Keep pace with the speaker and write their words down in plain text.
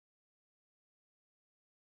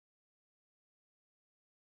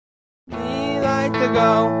He likes to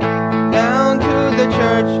go down to the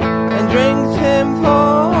church and drinks him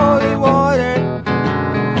holy water.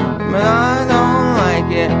 But I don't like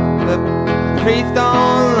it, the priest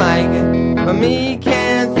don't like it, but me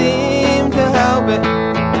can't seem to help it.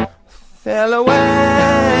 Sail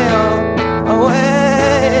away, oh,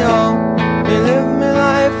 away, oh, you live me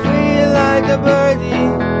life free like a birdie.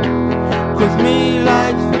 'Cause me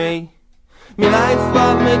likes me likes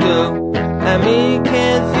what me do, and me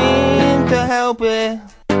can't seem to help it.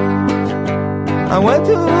 I went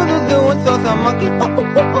to the zoo and saw some monkeys.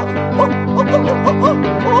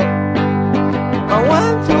 I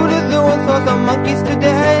went to the zoo and saw some monkeys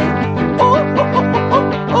today.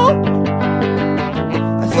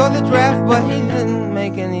 I saw the giraffe, but he didn't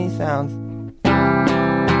make any sounds.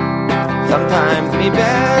 Sometimes me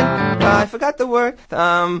bad, I forgot the word.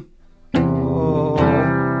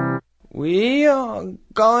 We are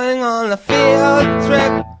going on a field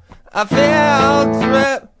trip, a field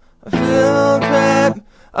trip, a field trip,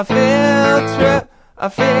 a field trip, a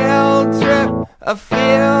field trip, a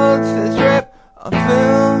field trip, a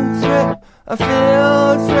field trip, a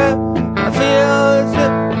field trip, a field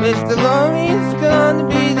trip. Mr. Laurie's gonna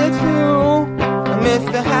be there too, and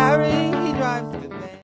Mr. Harry